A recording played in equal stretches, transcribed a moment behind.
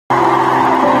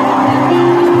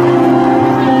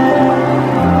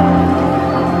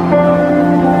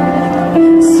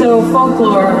So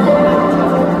Folklore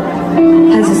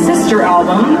has a sister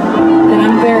album that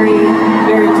I'm very,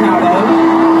 very proud of.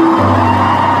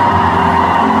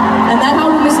 And that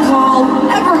album is called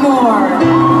Evermore.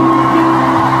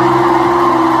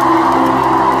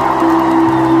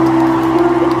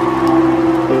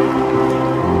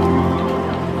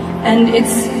 And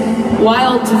it's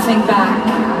wild to think back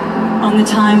on the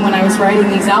time when I was writing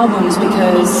these albums,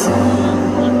 because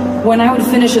when I would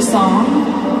finish a song,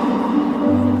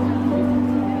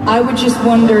 I would just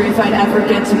wonder if I'd ever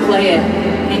get to play it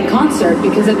in concert,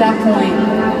 because at that point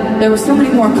there were so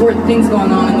many more important things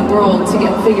going on in the world to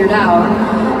get figured out,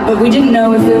 but we didn't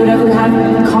know if we would ever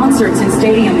have concerts in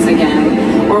stadiums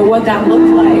again, or what that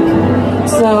looked like.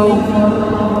 So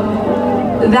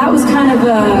that was kind of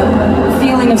a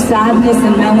feeling of sadness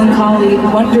and melancholy,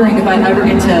 wondering if I'd ever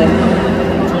get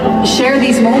to share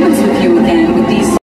these moments with